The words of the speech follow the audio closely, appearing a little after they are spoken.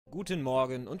Guten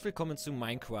Morgen und willkommen zu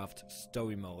Minecraft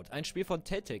Story Mode. Ein Spiel von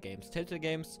Telltale Games. Telltale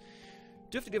Games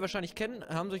dürftet ihr wahrscheinlich kennen,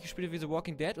 haben solche Spiele wie The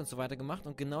Walking Dead und so weiter gemacht.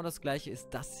 Und genau das gleiche ist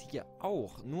das hier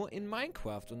auch, nur in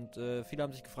Minecraft. Und viele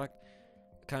haben sich gefragt,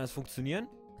 kann das funktionieren?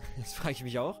 Das frage ich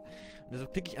mich auch. Und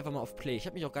deshalb klicke ich einfach mal auf Play. Ich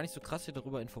habe mich auch gar nicht so krass hier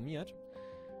darüber informiert.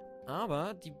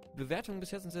 Aber die Bewertungen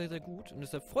bisher sind sehr, sehr gut. Und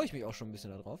deshalb freue ich mich auch schon ein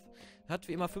bisschen darauf. Hat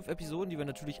wie immer 5 Episoden, die wir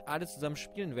natürlich alle zusammen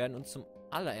spielen werden. Und zum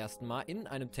allerersten Mal in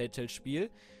einem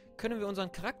Telltale-Spiel können wir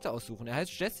unseren Charakter aussuchen. Er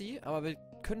heißt Jesse, aber wir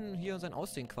können hier sein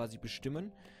Aussehen quasi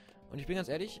bestimmen. Und ich bin ganz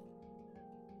ehrlich,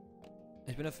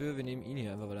 ich bin dafür, wir nehmen ihn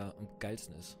hier einfach, weil er am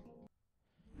geilsten ist.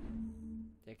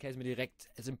 Der Kerl ist mir direkt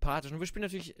sympathisch. Und wir spielen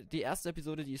natürlich die erste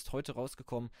Episode, die ist heute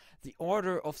rausgekommen. The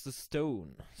Order of the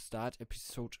Stone. Start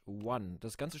Episode 1.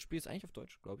 Das ganze Spiel ist eigentlich auf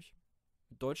Deutsch, glaube ich.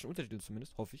 Mit deutschen Untertiteln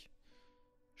zumindest, hoffe ich.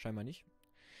 Scheinbar nicht.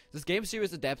 This game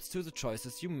series adapts to the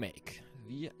choices you make.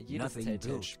 Wie jedes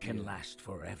Telltale-Spiel. Can last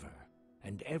forever.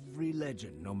 And every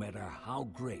legend, no matter how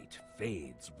great,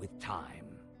 fades with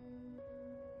time.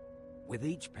 With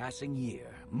each passing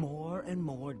year, more and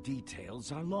more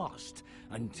details are lost,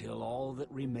 until all that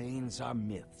remains are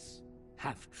myths,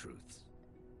 half-truths.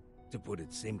 To put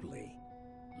it simply,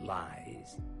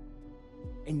 lies.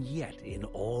 And yet, in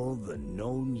all the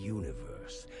known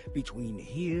universe, between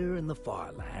here and the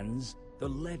far lands, the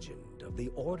legend of the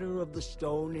Order of the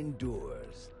Stone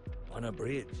endures,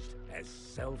 unabridged as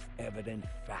self-evident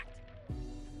fact.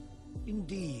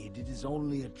 Indeed, it is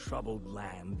only a troubled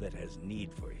land that has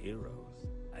need for heroes.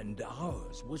 And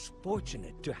ours was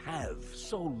fortunate to have,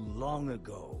 so long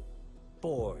ago,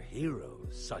 4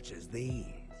 heroes such as these.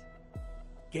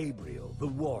 Gabriel, the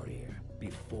warrior,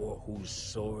 before whose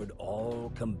sword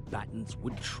all combatants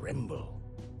would tremble.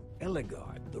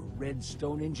 Eligard, the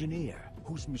redstone engineer,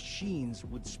 whose machines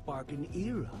would spark an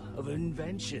era of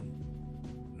invention.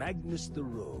 Magnus the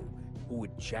rogue, who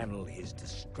would channel his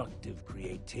destructive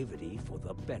creativity for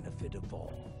the benefit of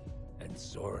all. And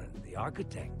Zoran, the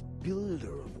architect,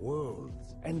 builder of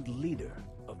worlds, and leader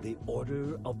of the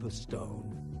Order of the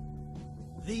Stone.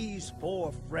 These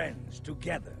 4 friends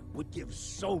together would give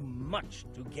so much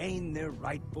to gain their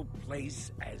rightful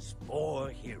place as 4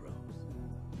 heroes.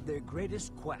 Their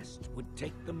greatest quest would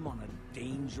take them on a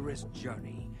dangerous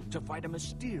journey to fight a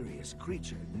mysterious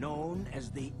creature known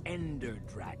as the Ender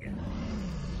Dragon.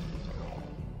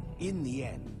 In the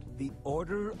end, the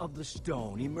Order of the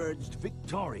Stone emerged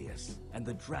victorious, and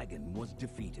the dragon was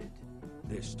defeated.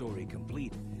 Their story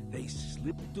complete, they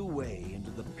slipped away into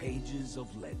the pages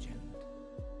of legend.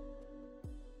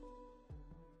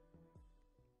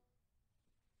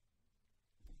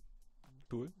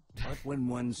 Cool. But when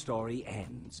one story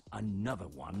ends, another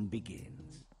one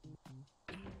begins.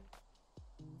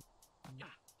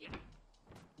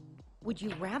 Would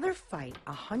you rather fight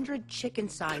 100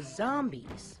 chicken-sized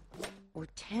zombies or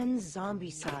 10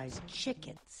 zombie-sized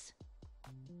chickens?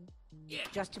 Yeah.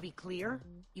 Just to be clear,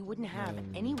 you wouldn't have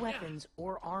any weapons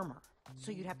or armor,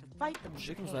 so you'd have to fight them with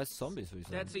your Chicken-sized hands. Zombies, würde ich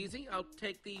sagen. That's easy. I'll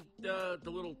take the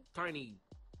little tiny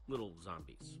little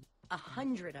zombies.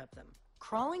 100 of them,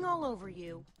 crawling all over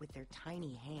you with their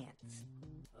tiny hands.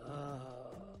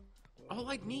 All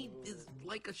I need is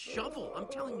like a shovel. I'm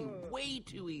telling you, way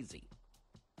too easy.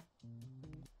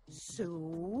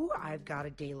 So, I've got a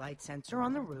daylight sensor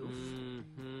on the roof.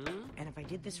 And if I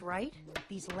did this right,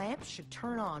 these lamps should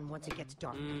turn on once it gets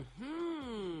dark.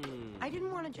 I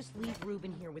didn't want to just leave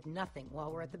Ruben here with nothing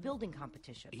while we're at the building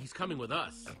competition. He's coming with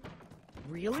us.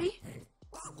 Really?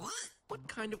 What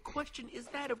kind of question is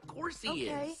that? Of course he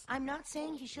Okay, is. I'm not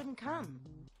saying he shouldn't come.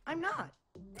 I'm not.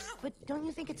 But don't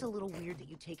you think it's a little weird that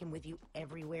you take him with you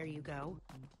everywhere you go?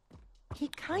 He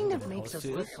kind of makes us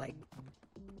look like,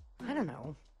 I don't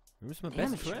know, Who's my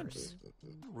best friend? amateurs.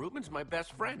 Ruben's my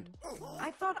best friend.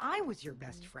 I thought I was your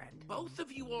best friend. Both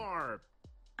of you are.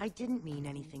 I didn't mean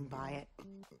anything by it.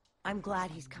 I'm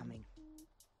glad he's coming.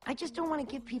 I just don't want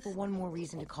to give people one more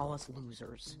reason to call us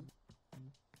losers.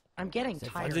 I'm getting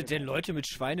Wann tired. sind denn Leute mit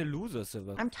Schweine Losers?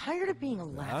 I'm tired of being a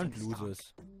Ja, laughing und stock.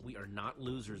 Losers. We are not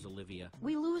losers, Olivia.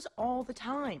 We lose all the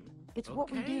time. It's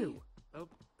what we do. Oh,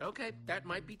 okay, that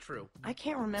might be true. I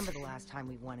can't remember the last time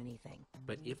we won anything.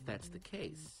 But if that's the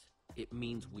case, it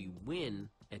means we win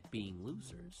at being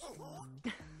losers.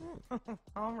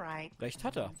 All right, Recht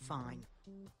hat er. fine.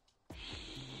 Did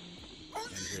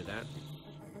you hear that?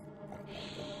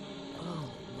 Oh,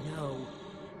 no.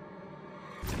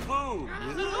 Boom!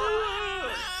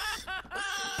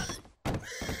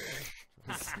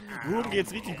 Ruben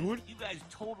geht's richtig gut. You guys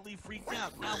totally freaked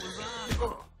out. That was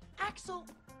on. Axel,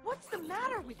 what's the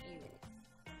matter with you?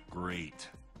 Great.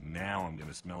 Now I'm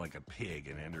gonna smell like a pig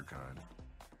in Endercon.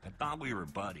 I thought we were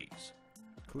buddies.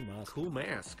 Cool mask. Cool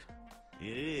mask.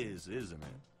 It is, isn't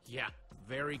it? Yeah,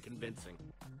 very convincing.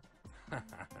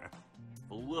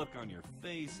 The look on your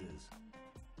faces.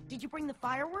 Did you bring the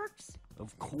fireworks?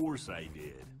 Of course I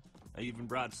did. I even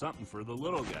brought something for the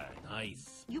little guy.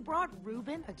 Nice. You brought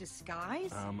Reuben a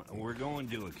disguise? We're going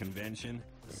to a convention.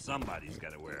 Somebody's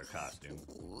got to wear a costume.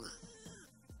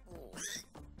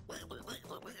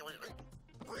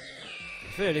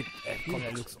 Felix,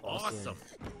 it looks awesome.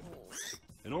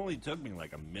 It only took me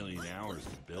like 1,000,000 hours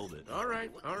to build it. All right,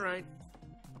 all right.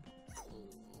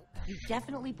 You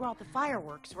definitely brought the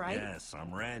fireworks, right? Yes,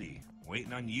 I'm ready.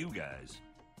 Waiting on you guys.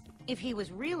 If he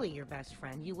was really your best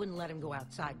friend, you wouldn't let him go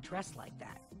outside dressed like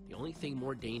that. The only thing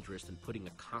more dangerous than putting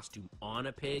a costume on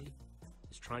a pig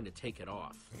is trying to take it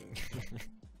off.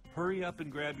 Hurry up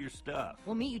and grab your stuff.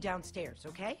 We'll meet you downstairs,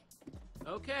 okay?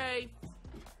 Okay.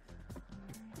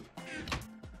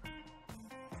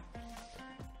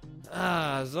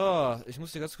 Ah, so. Ich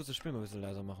muss dir ganz kurz das Spiel mal ein bisschen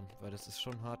leiser machen, weil das ist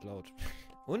schon hart laut.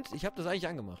 Und ich habe das eigentlich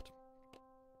angemacht.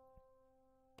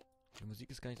 Die Musik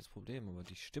ist gar nicht das Problem, aber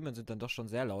die Stimmen sind dann doch schon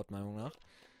sehr laut, meiner Meinung nach.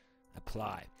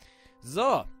 Apply.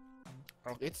 So.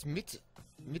 Auch jetzt mit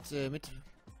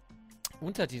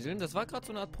Untertiteln. Das war gerade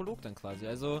so eine Art Prolog dann quasi.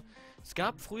 Also, es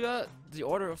gab früher The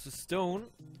Order of the Stone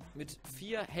mit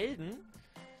 4 Helden.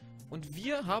 Und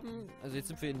wir haben, also jetzt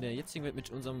sind wir in der jetzigen Welt mit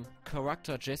unserem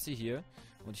Charakter Jesse hier.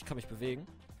 Und ich kann mich bewegen.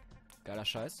 Geiler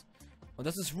Scheiß. Und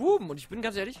das ist Ruben. Und ich bin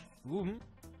ganz ehrlich, Ruben.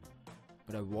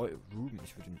 Oder Ruben,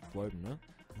 ich würde ihn Ruben, ne?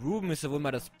 Ruben ist ja wohl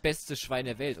mal das beste Schwein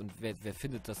der Welt. Und wer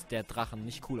findet, dass der Drachen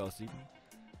nicht cool aussieht?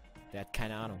 Der hat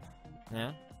keine Ahnung.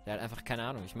 Ja? Der hat einfach keine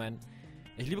Ahnung. Ich meine,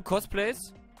 ich liebe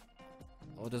Cosplays.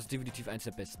 Oh, das ist definitiv eins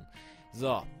der besten.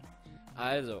 So.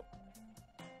 Also.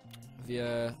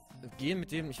 Wir gehen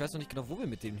mit dem, ich weiß noch nicht genau, wo wir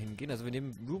mit dem hingehen. Also wir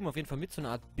nehmen Ruben auf jeden Fall mit zu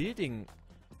einer Art Building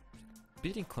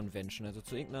Convention. Also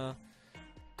zu irgendeiner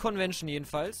Convention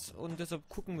jedenfalls. Und deshalb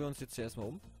gucken wir uns jetzt hier erstmal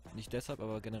um. Nicht deshalb,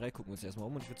 aber generell gucken wir uns erstmal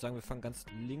um. Und ich würde sagen, wir fangen ganz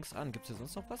links an. Gibt es hier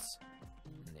sonst noch was?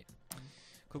 Nee.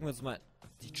 Gucken wir uns mal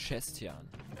die Chest hier an.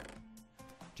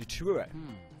 Die Tür.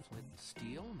 Flint and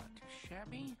Steel, not too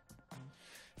shabby.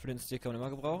 Flint and Steel kann man immer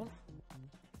gebrauchen.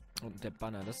 Und der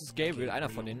Banner. Das ist Gabriel, einer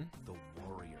von denen. The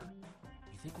Warrior.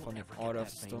 You think we'll Von ever Order get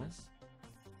of that Stone. famous?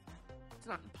 It's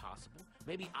not impossible.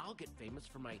 Maybe I'll get famous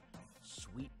for my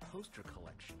sweet poster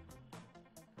collection.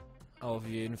 Auf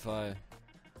jeden Fall.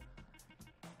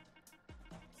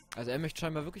 Also er möchte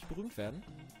scheinbar wirklich berühmt werden.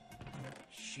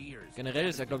 Shears. Generell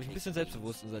ist er, glaube ich, ein bisschen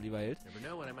selbstbewusst, unser lieber Held. Never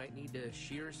know when I might need to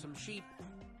shear some sheep.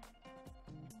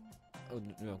 Und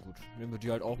ja gut, nehmen wir die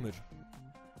halt auch mit.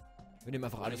 Wir nehmen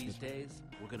einfach One of alles these mit. days,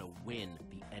 we're gonna win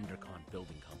the Endercon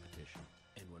building competition.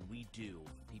 And when we do,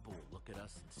 people will look at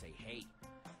us and say, hey,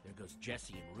 there goes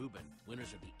Jesse and Reuben,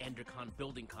 winners of the Endercon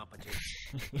building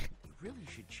competition. We really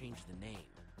should change the name.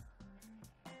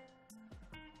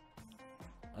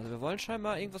 Also wir wollen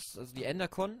scheinbar irgendwas, also die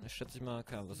Endercon, ich schätze mal,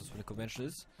 keine Ahnung, was das für eine Convention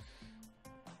ist.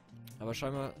 Aber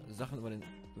scheinbar Sachen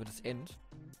über das End.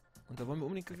 Und da wollen wir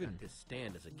unbedingt I got gewinnen. this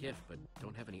stand as a gift, but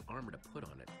don't have any armor to put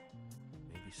on it.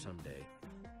 Maybe someday.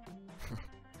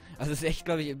 Also es ist echt,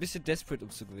 glaube ich, ein bisschen desperate,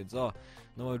 um zu gewinnen. So,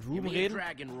 nochmal mit Give Ruben me a reden.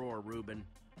 dragon roar, Reuben.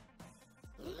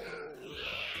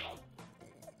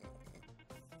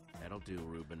 That'll do,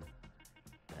 Reuben.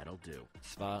 That'll do.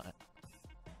 Das war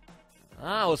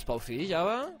ausbaufähig,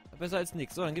 aber besser als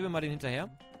nichts. So, dann gehen wir mal den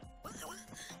hinterher.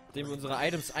 Den wir unsere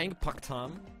Items eingepackt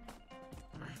haben.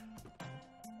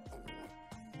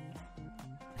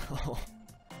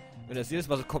 Wenn das jedes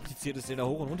Mal so kompliziert ist, den da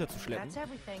hoch und runter zu schleppen, That's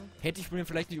everything. hätte ich mir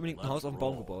vielleicht nicht unbedingt ein Haus auf dem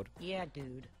Baum gebaut. Yeah,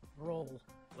 dude. Roll.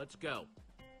 Let's go.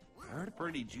 I heard a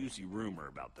pretty juicy rumor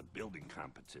about the building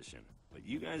competition, but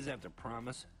you guys have to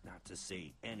promise not to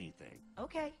say anything.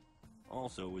 Okay.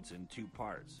 Also, it's in 2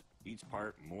 parts. Each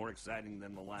part more exciting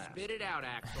than the last. Spit it out,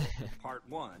 Axel. Part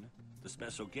 1, the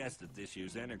special guest at this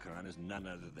year's Endercon is none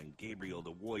other than Gabriel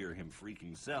the Warrior him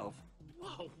freaking self.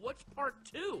 Whoa, what's part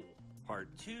 2?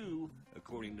 Part 2,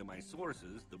 according to my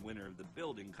sources, the winner of the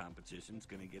building competition's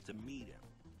gonna get to meet him.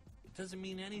 It doesn't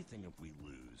mean anything if we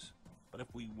lose. But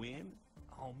if we win,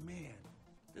 oh man,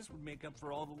 this would make up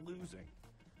for all the losing.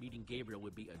 Meeting Gabriel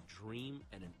would be a dream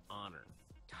and an honor.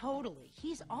 Totally.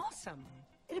 He's awesome.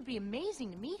 It'd be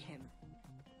amazing to meet him.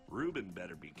 Reuben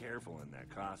better be careful in that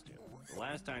costume. The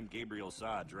last time Gabriel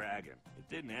saw a dragon, it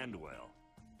didn't end well.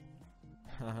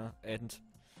 Haha, End.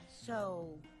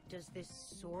 So, does this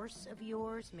source of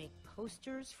yours make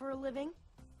posters for a living?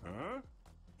 Huh?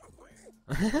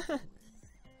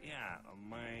 Yeah,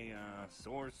 my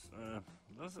source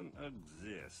doesn't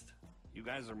exist. You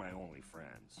guys are my only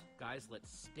friends. Guys,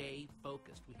 let's stay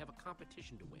focused. We have a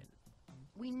competition to win.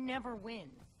 We never win.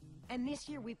 And this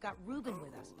year we've got Ruben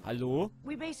with us. Hallo?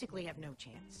 We basically have no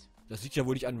chance. Das liegt ja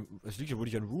wohl nicht an... Das liegt ja wohl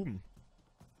nicht an Ruben.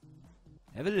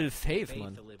 Have a little faith,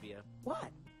 Mann. Olivia.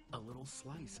 What? A little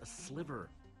slice, a sliver,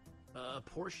 a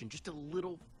portion, just a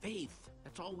little faith.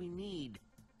 That's all we need.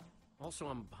 Also,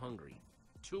 I'm hungry.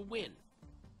 To win.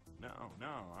 No,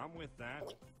 I'm with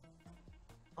that.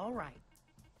 All right.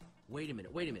 Wait a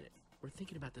minute, wait a minute. We're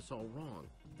thinking about this all wrong.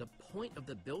 The point of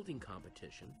the building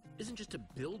competition isn't just to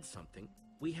build something.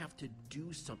 We have to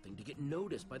do something to get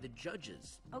noticed by the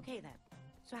judges. Okay then.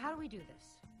 So how do we do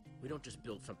this? We don't just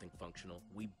build something functional,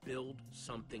 we build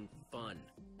something fun.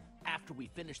 After we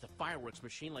finish the fireworks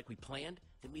machine like we planned,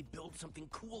 then we build something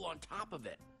cool on top of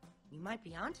it. You might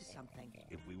be onto something.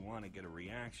 If we want to get a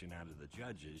reaction out of the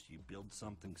judges, you build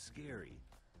something scary.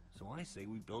 So I say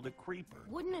we build a creeper.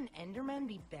 Wouldn't an Enderman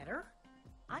be better?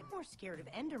 I'm more scared of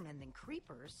Endermen than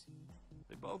creepers.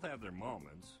 They both have their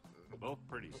moments. They're both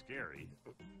pretty scary.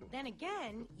 Then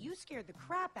again, you scared the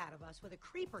crap out of us with a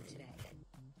creeper today.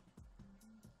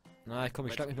 Na, komm,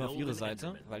 ich schlag mich mal auf ihre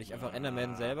Seite, weil ich einfach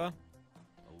Enderman selber...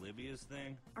 Olivia's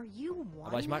thing? Are you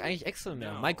Aber ich mag whining? eigentlich Excel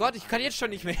mehr. Mein Gott, ich kann jetzt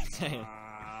schon nicht mehr.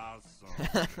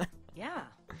 Awesome. Yeah.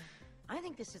 I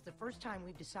think this is the first time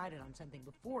we've decided on something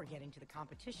before getting to the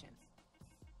competition.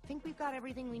 Think we've got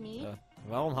everything we need?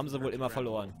 Warum haben sie wohl immer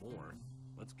verloren? More.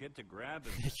 Let's get to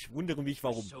grabbing. Ich wundere mich, We're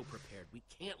warum. so prepared. We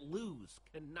can't lose.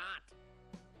 Cannot.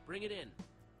 Bring it in.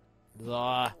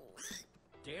 So.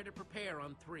 Dare to prepare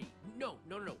on 3. No.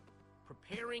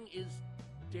 Preparing is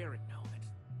daring. No,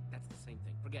 that's the same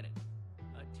thing. Forget it.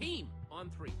 Team on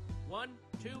 3. 1,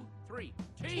 2, 3.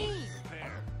 Team.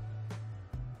 Prepare.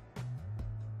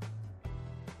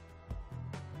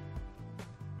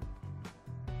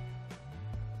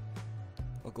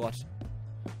 Oh Gott.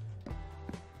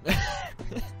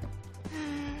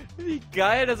 Wie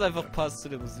geil das einfach passt zu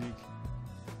der Musik.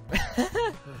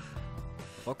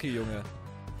 Rocky, Junge.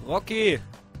 Rocky!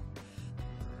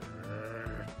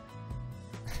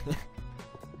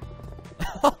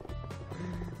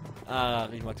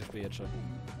 Ach, ich mag das Spiel jetzt schon.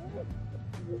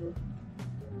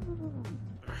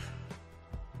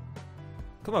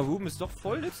 Guck mal, Ruben ist doch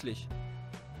voll nützlich.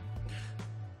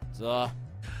 So.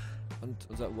 Und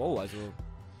unser... Wow, also...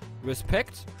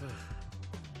 Respekt.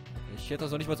 Ich hätte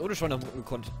das auch nicht mal ohne Schwein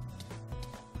gekonnt.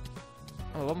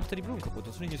 Aber warum macht er die Blumen kaputt?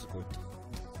 Das finde ich nicht so cool.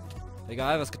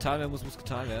 Egal, was getan werden muss, muss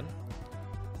getan werden.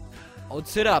 Und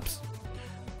Sit-Ups.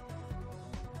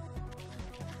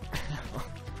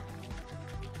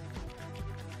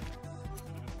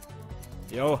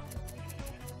 Jo.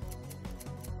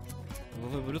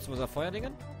 Wofür benutzen wir unser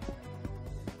Feuerdingen?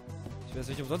 Ich will es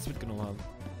nicht umsonst mitgenommen haben.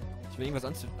 Ich will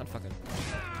irgendwas anfackeln.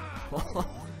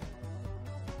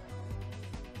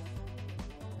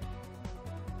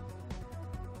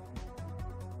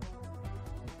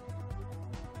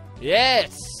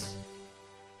 Yes!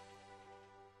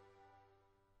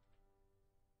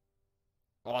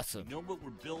 Awesome. You know what we're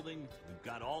building? We've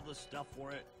got all the stuff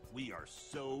for it. We are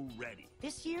so ready.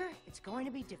 This year, it's going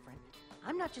to be different.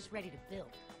 I'm not just ready to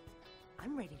build.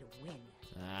 I'm ready to win.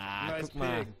 Ah, guck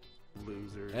mal.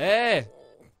 Loser. Hey!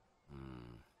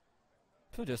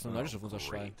 Puh, der ist noch neidisch auf unser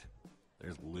Schwein. Great.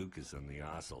 There's Lucas and the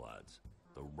Ocelots.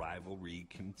 The rivalry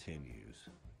continues.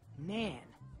 Man,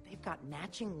 they've got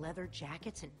matching leather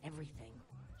jackets and everything.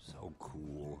 So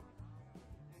cool.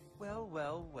 Well.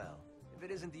 If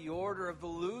it isn't the order of the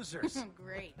losers.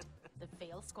 Great. The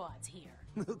fail squad's here.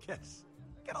 Lucas,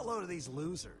 get a load of these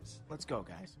losers. Let's go,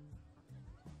 guys.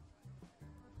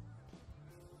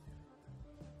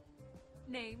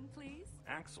 Name, please?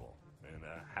 Axel. And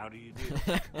how do you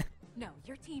do? No,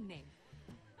 your team name.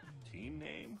 Team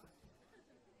name?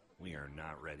 We are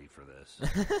not ready for this.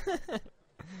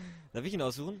 Darf ich ihn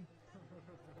aussuchen?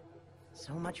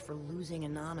 So much for losing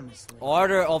anonymously.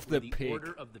 Order of the The Pig.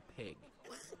 Order of the Pig.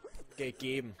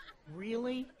 Gegeben.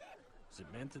 Really? Is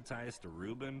it meant to tie us to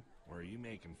Ruben, or are you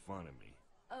making fun of me?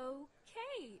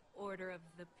 Okay, Order of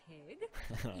the Pig.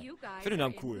 You guys Finde den are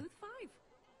Namen in cool. booth 5.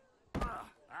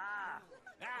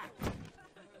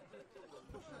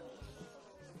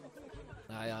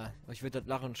 Naja, ich würde das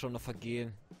Lachen schon noch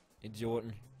vergehen.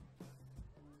 Idioten.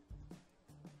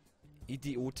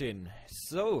 Idiotin.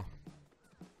 So.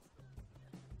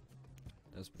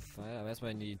 Das Pfeil. Aber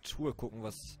erstmal in die Truhe gucken,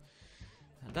 was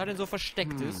da denn so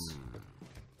versteckt ist.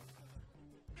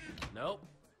 Nope.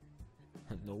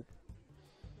 Nope.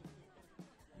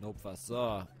 Nope, was?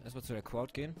 So. Erstmal zu der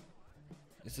Crowd gehen.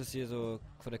 Ist das hier so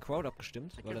von der Crowd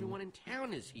abgestimmt? Like Weil everyone in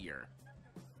town is here.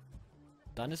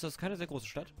 dann ist das keine sehr große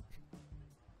Stadt.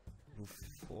 Nur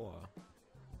vor.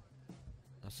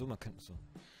 Ach so, man könnte so.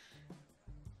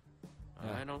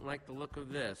 Ja. I don't like the look of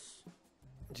this.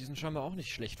 Die sind scheinbar auch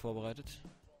nicht schlecht vorbereitet.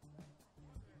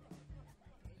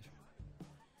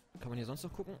 Kann man hier sonst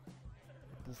noch gucken?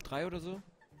 Booth 3 oder so?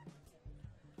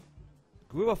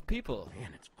 Group of People.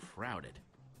 Man, it's crowded.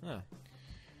 Ja.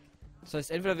 Das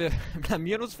heißt, entweder wir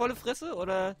blamieren uns volle Fresse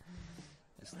oder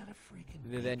Is that a freaking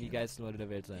wir werden die beacon? geilsten Leute der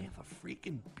Welt They sein. have a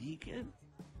freaking beacon?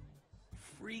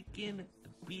 Freaking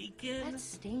beacon? That's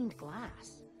stained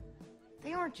glass.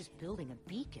 They aren't just building a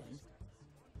beacon.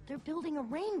 They're building a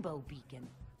rainbow beacon.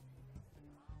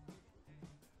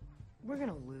 We're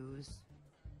gonna lose.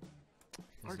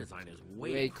 Our design is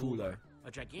way way cooler.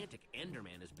 A gigantic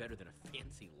Enderman is better than a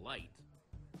fancy light.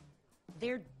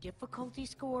 Their difficulty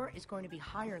score is going to be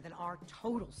higher than our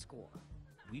total score.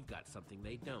 We've got something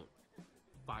they don't.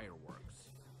 Fireworks.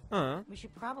 We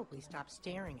should probably stop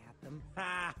staring at them.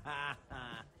 Ha ha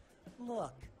ha.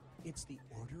 Look, it's the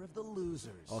Order of the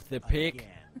Losers. Of the Pig.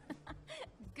 Again.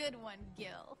 Good one,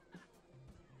 Gil.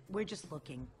 We're just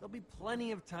looking. There'll be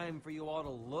plenty of time for you all to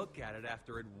look at it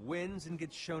after it wins and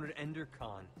gets shown at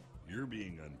EnderCon. You're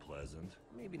being unpleasant.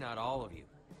 Maybe not all of you.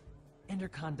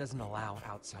 EnderCon doesn't allow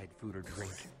outside food or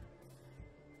drink.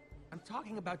 I'm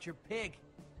talking about your pig.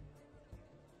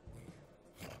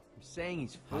 I'm saying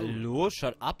he's food. Hallo,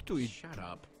 shut up, du Shut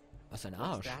up. Was ein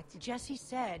What's Arsch. that? Jesse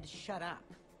said, shut up.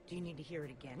 Do you need to hear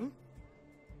it again?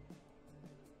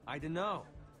 I don't know.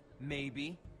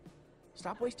 Maybe.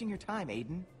 Stop wasting your time,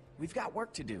 Aiden. We've got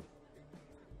work to do.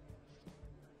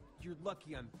 You're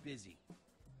lucky I'm busy.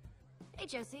 Hey,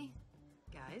 Jesse.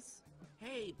 Guys,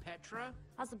 Hey, Petra.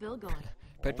 how's the build going?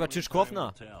 Petra Only time Tschishkovna.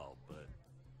 will tell, but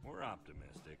we're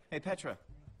optimistic. Hey, Petra.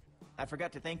 I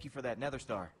forgot to thank you for that nether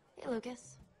star. Hey,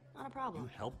 Lucas. Not a You problem.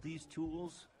 help these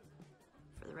tools?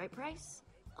 For the right price,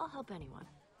 I'll help anyone.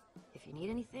 If you need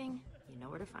anything, you know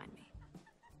where to find me.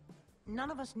 None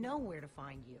of us know where to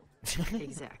find you.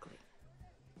 Exactly.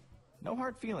 No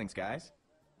hard feelings, guys.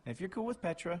 If you're cool with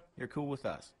Petra, you're cool with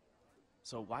us.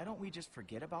 So why don't we just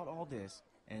forget about all this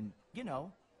and, you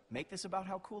know, make this about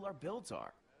how cool our builds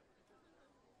are?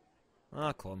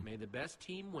 Ah, komm. May the best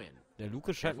team win. Der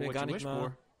Lukas scheint mir Careful gar what you nicht wish mal,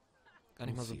 for. gar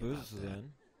nicht mal so We'll see böse about zu that.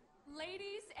 sein.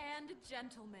 Ladies and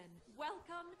gentlemen,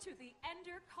 welcome to the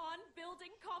EnderCon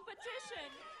building competition.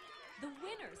 The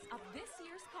winners of this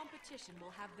year's competition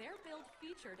will have their build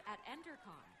featured at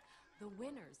EnderCon. The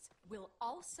winners will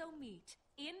also meet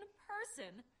in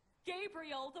person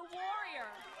Gabriel the Warrior.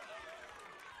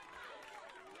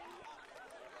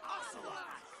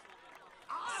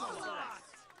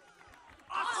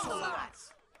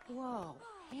 Whoa,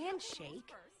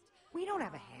 handshake? We don't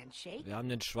have a handshake. Wir haben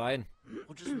den Schwein.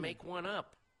 We'll just make one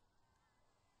up.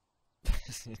 Das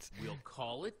ist jetzt We'll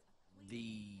call it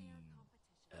the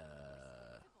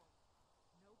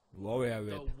Warrior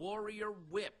the Whip. Warrior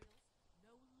Whip.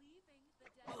 No leaving the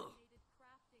designated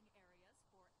crafting areas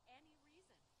for any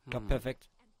reason. Klappt perfekt.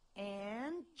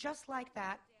 And just like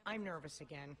that, I'm nervous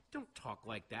again. Don't talk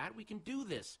like that. We can do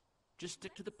this. Just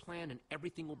stick to the plan and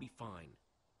everything will be fine.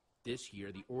 This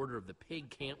year, the Order of the Pig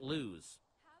can't lose.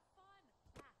 Have fun.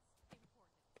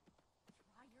 That's important.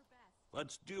 Try your best.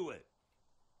 Let's do it.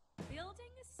 Building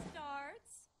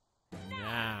starts.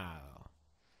 Now.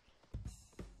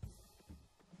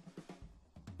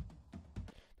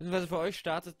 Beziehungsweise für euch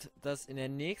startet das in der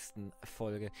nächsten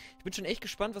Folge. Ich bin schon echt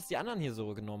gespannt, was die anderen hier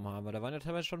so genommen haben, weil da waren ja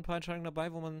teilweise schon ein paar Entscheidungen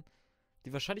dabei, wo man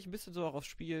die wahrscheinlich ein bisschen so auch aufs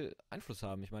Spiel Einfluss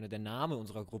haben. Ich meine, der Name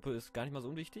unserer Gruppe ist gar nicht mal so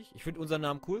unwichtig. Ich finde unseren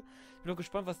Namen cool. Ich bin auch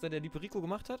gespannt, was da der liebe Rico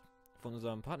gemacht hat. Von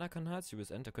unserem Partnerkanal,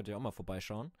 Serious End, da könnt ihr auch mal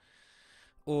vorbeischauen.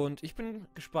 Und ich bin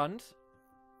gespannt,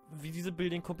 wie diese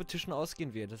Building Competition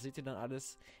ausgehen wird. Das seht ihr dann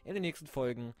alles in den nächsten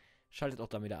Folgen. Schaltet auch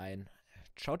da wieder ein.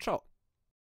 Ciao, ciao.